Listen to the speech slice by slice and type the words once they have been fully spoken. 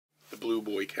Blue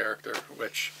Boy character,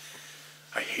 which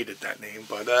I hated that name,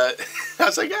 but I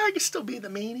was like, yeah, I can still be the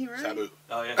Meanie, right? Sabu.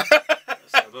 Oh, yeah.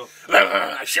 Sabu.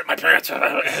 I shit my pants.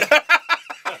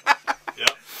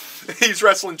 Yep. He's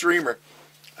Wrestling Dreamer.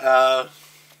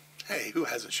 Hey, who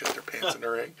hasn't shit their pants in the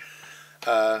ring?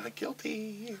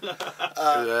 Guilty.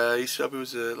 Sabu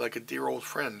was like a dear old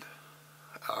friend.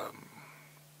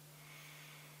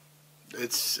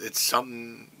 It's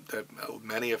something that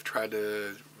many have tried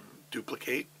to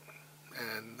duplicate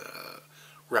and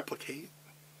replicate,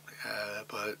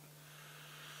 but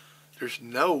there's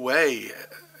no way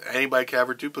anybody can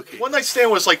ever duplicate. One Night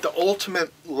Stand was like the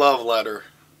ultimate love letter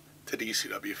to the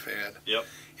ECW fan. Yep.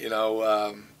 You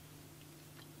know,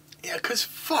 yeah, because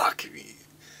fuck,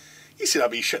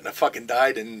 ECW shouldn't have fucking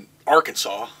died in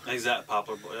Arkansas. Exactly,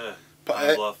 Poplar, yeah.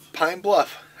 Pine Bluff. Pine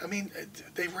Bluff. I mean,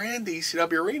 they ran the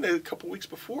ECW arena a couple weeks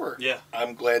before. Yeah.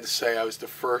 I'm glad to say I was the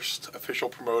first official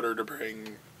promoter to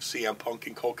bring CM Punk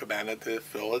and Colt Cabana to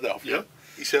Philadelphia. Yep.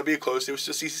 ECW closed. It was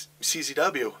just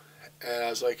CZW. And I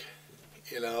was like,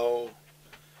 you know,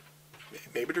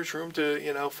 maybe there's room to,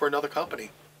 you know, for another company.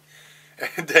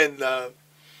 And then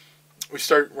we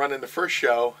start running the first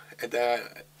show, and then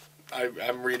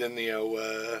I'm reading, you know,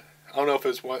 I don't know if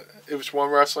it was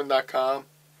OneWrestling.com.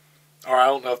 Or I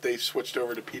don't know if they switched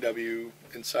over to PW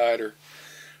Insider,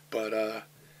 but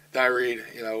then I read,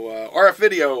 you know, RF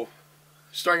Video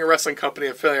starting a wrestling company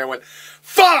in Philly. I went,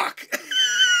 fuck!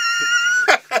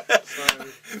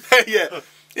 yeah,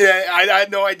 I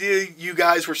had no idea you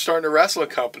guys were starting a wrestling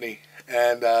company.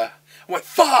 And I went,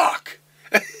 fuck!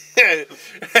 And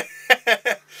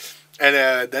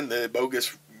then the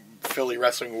bogus Philly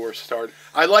wrestling war started.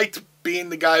 I liked being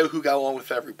the guy who got along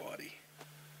with everybody.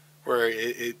 Where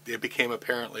it became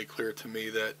apparently clear to me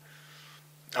that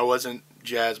I wasn't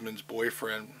Jasmine's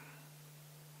boyfriend.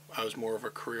 I was more of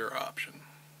a career option.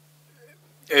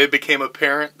 It became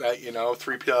apparent that, you know,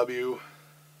 3PW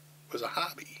was a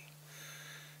hobby.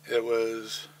 It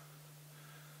was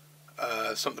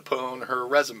something to put on her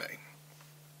resume.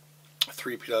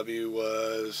 3PW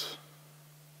was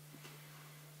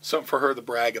something for her to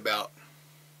brag about,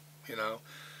 you know.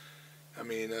 I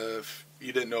mean, if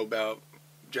you didn't know about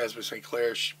Jasmine St.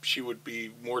 Clair, she would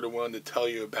be more than willing to tell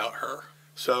you about her.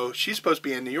 So she's supposed to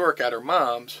be in New York at her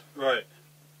mom's. Right.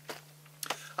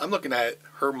 I'm looking at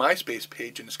her MySpace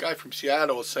page, and this guy from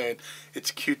Seattle is saying,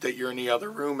 it's cute that you're in the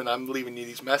other room, and I'm leaving you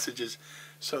these messages.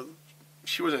 So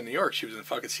she was in New York. She was in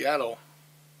fucking Seattle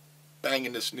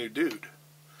banging this new dude.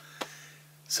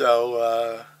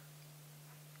 So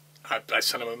I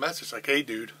sent him a message like, hey,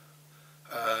 dude,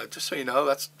 just so you know,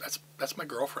 that's my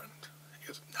girlfriend. He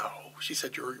goes, no. She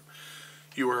said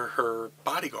you were her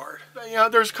bodyguard. You know,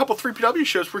 there's a couple 3PW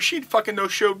shows where she fucking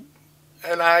no-showed,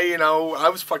 and I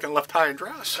was fucking left high and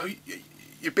dry. So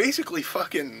you basically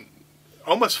fucking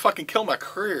almost fucking killed my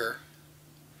career.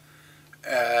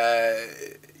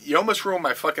 You almost ruined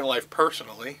my fucking life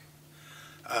personally.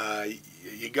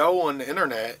 You go on the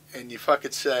internet and you fucking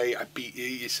say, I beat you.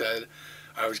 You said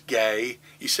I was gay.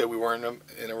 You said we weren't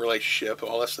in a relationship,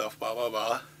 all that stuff, blah, blah,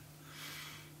 blah.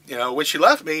 You know, when she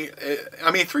left me, I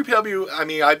mean, 3PW, I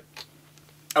mean, I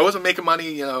wasn't making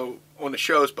money, you know, on the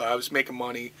shows, but I was making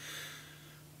money,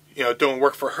 you know, doing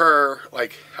work for her.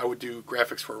 Like, I would do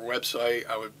graphics for her website.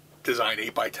 I would design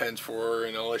 8x10s for her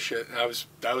and all this shit. And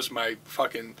that was my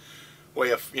fucking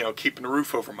way of, you know, keeping the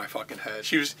roof over my fucking head.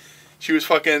 She was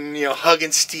fucking, you know,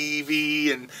 hugging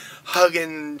Stevie and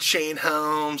hugging Shane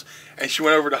Helms. And she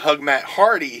went over to hug Matt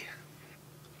Hardy.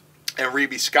 And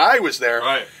Reby Sky was there.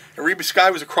 Right. And Reby Sky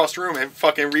was across the room, and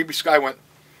fucking Reby Sky went,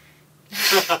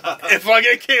 and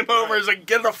fucking came over and was like,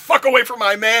 get the fuck away from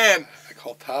my man. I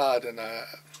called Todd, and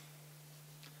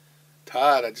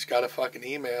Todd, I just got a fucking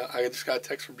email. I just got a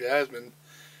text from Jasmine.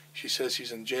 She says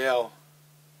she's in jail,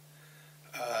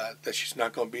 that she's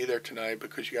not going to be there tonight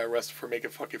because she got arrested for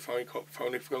making fucking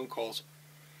phony phone calls.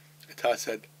 And Todd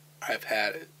said, I've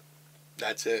had it.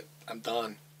 That's it. I'm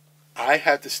done. I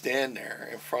had to stand there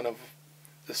in front of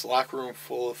this locker room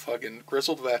full of fucking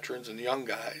grizzled veterans and young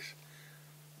guys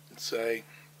and say,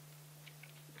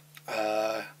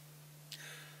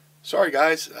 sorry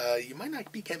guys, you might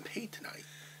not be getting paid tonight.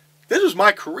 This was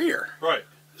my career. Right.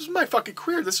 This is my fucking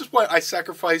career. This is what I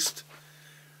sacrificed.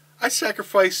 I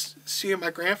sacrificed seeing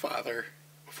my grandfather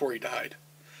before he died.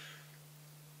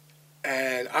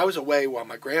 And I was away while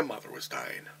my grandmother was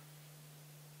dying.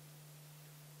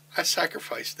 I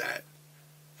sacrificed that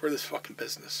for this fucking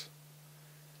business.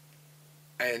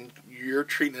 And you're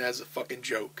treating it as a fucking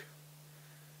joke.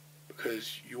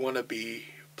 Because you want to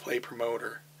play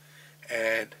promoter.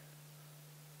 And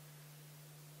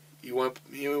you want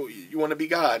to be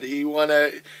God. You want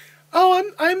to...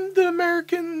 oh, I'm the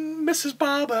American Mrs.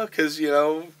 Baba, because, you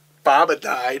know, Baba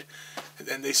died. And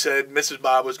then they said Mrs.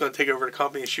 Baba was going to take over the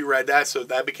company, and she read that, so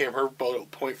that became her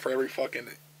bullet point for every fucking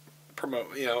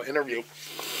interview.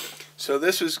 So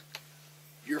this is,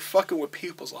 you're fucking with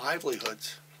people's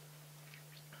livelihoods.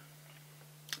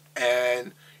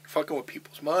 And you're fucking with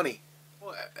people's money.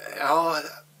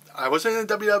 I wasn't in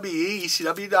WWE.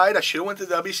 ECW died. I should have went to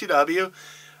WCW.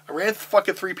 I ran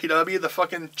fucking 3PW. The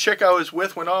fucking chick I was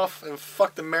with went off and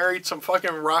fucking married some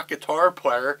fucking rock guitar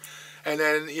player. And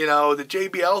then, you know, the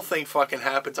JBL thing fucking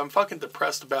happens. I'm fucking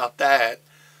depressed about that.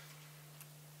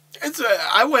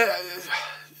 I went...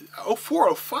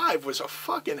 04, 05 was a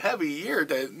fucking heavy year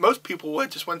that most people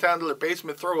just went down to their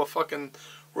basement, throw a fucking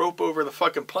rope over the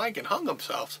fucking plank and hung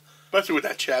themselves. Especially with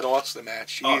that Chad Austin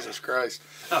match. Jesus Christ.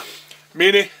 Huh.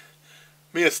 Meanie,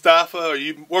 me and Mustafa, are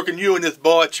you working you and this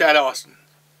boy, Chad Austin?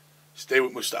 Stay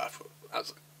with Mustafa. I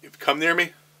was like, if you come near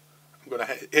me, I'm going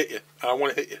to hit you. I don't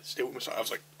want to hit you. Stay with Mustafa. I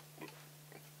was like,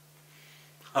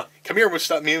 huh. Come here,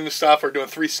 Mustafa. Me and Mustafa are doing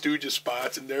Three Stooges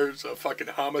spots, and there's a fucking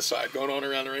homicide going on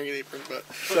around the ring apron. But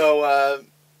so,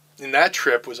 and that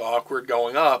trip was awkward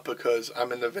going up because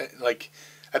I'm in the, like,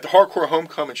 at the Hardcore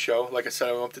Homecoming show, like I said,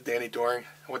 I went up to Danny Doring.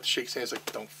 I went to shake hands,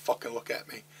 like, don't fucking look at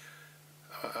me.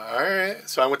 Alright.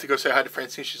 So I went to go say hi to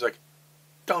Francine. She's like,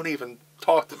 don't even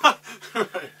talk to me.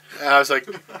 And I was like,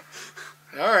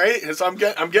 alright. So I'm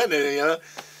getting it, you know.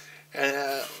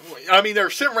 And, I mean, they're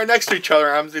sitting right next to each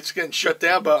other. I'm just getting shut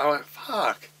down, but I went,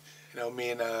 fuck. You know, me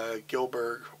and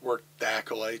Gilbert worked the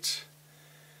Acolytes.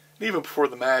 And even before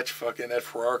the match, fucking Ed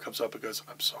Ferrara comes up and goes,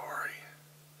 I'm sorry.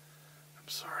 I'm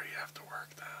sorry you have to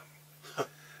work them.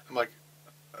 I'm like,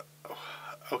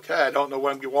 okay, I don't know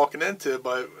what I'm walking into,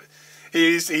 but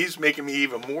he's making me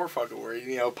even more fucking worried,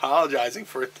 you know, apologizing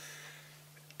for it.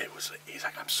 He's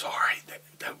like, I'm sorry that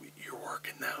you're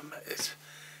working them.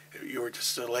 You were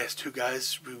just the last two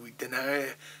guys we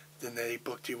denied. Then they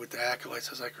booked you with the Acolytes.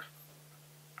 I was like,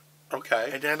 okay.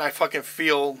 And then I fucking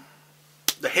feel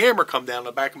the hammer come down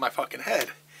the back of my fucking head.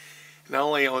 Not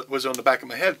only was it on the back of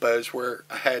my head, but it was where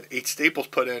I had 8 staples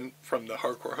put in from the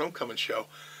Hardcore Homecoming show.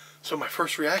 So my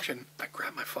first reaction, I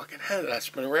grabbed my fucking head and I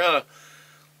spin around.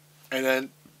 And then,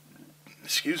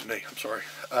 excuse me, I'm sorry.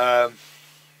 I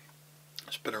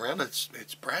spin around,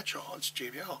 it's Bradshaw, it's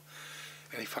JBL.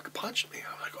 And he fucking punched me.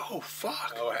 I'm like, oh,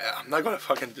 fuck. Oh, I'm not going to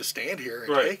fucking just stand here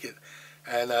and take it.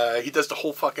 And he does the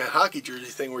whole fucking hockey jersey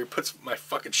thing where he puts my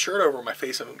fucking shirt over my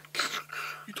face and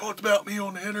you talked about me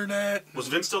on the internet. Was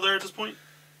Vince still there at this point?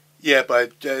 Yeah,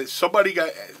 but somebody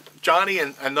got, Johnny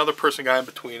and another person got in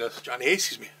between us. Johnny Ace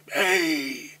sees me.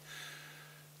 Hey,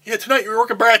 yeah, tonight you're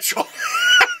working Bradshaw.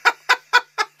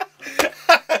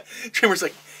 Trimmer's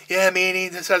like, yeah,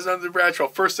 Meanie, this has nothing to do with Bradshaw.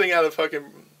 First thing out of fucking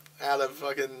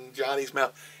Johnny's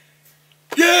mouth.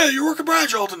 Yeah, you're working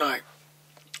Bradshaw tonight.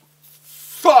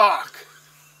 Fuck.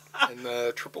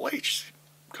 And Triple H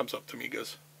comes up to me and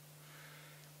goes,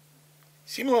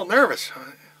 you seem a little nervous.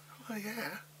 Oh,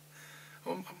 yeah.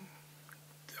 I'm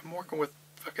working with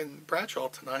fucking Bradshaw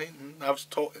tonight, and I was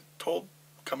told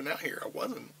coming out here I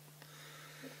wasn't.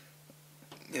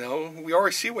 You know, we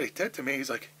already see what he did to me. He's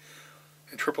like,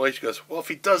 and Triple H goes, well, if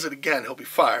he does it again, he'll be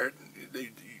fired.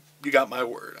 You got my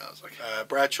word. I was like,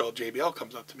 Bradshaw, JBL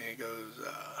comes up to me and goes,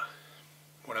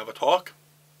 want to have a talk?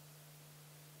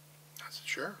 I said,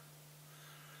 sure.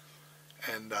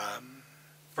 And,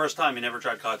 first time he never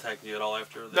tried contacting you at all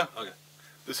after that? No. Okay.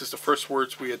 This is the first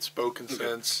words we had spoken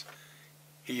since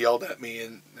he yelled at me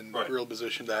in the real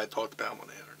position that I had talked about him on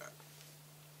the internet.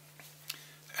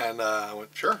 And I went,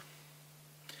 sure.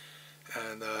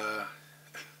 And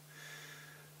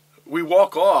we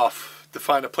walk off to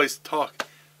find a place to talk.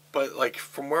 But, like,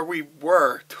 from where we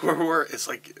were to where we were, it's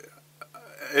like,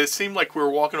 it seemed like we were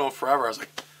walking on forever. I was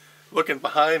like, looking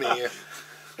behind me.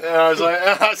 And I was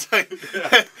like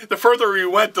the further we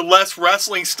went, the less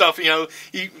wrestling stuff, you know.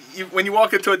 When you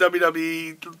walk into a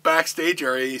WWE backstage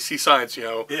area, you see signs, you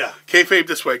know. Yeah. Kayfabe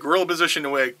this way, gorilla position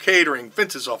away, catering,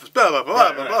 Vince's office, blah, blah,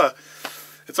 blah, blah, blah.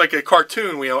 It's like a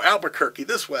cartoon, you know, Albuquerque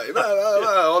this way, blah, blah,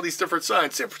 blah, all these different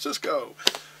signs, San Francisco.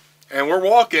 And we're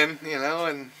walking, you know,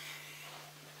 and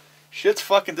shit's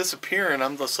fucking disappearing.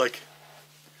 I'm just like,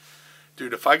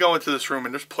 dude, if I go into this room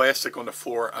and there's plastic on the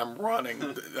floor, I'm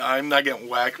running. I'm not getting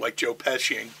whacked like Joe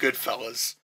Pesci in Goodfellas.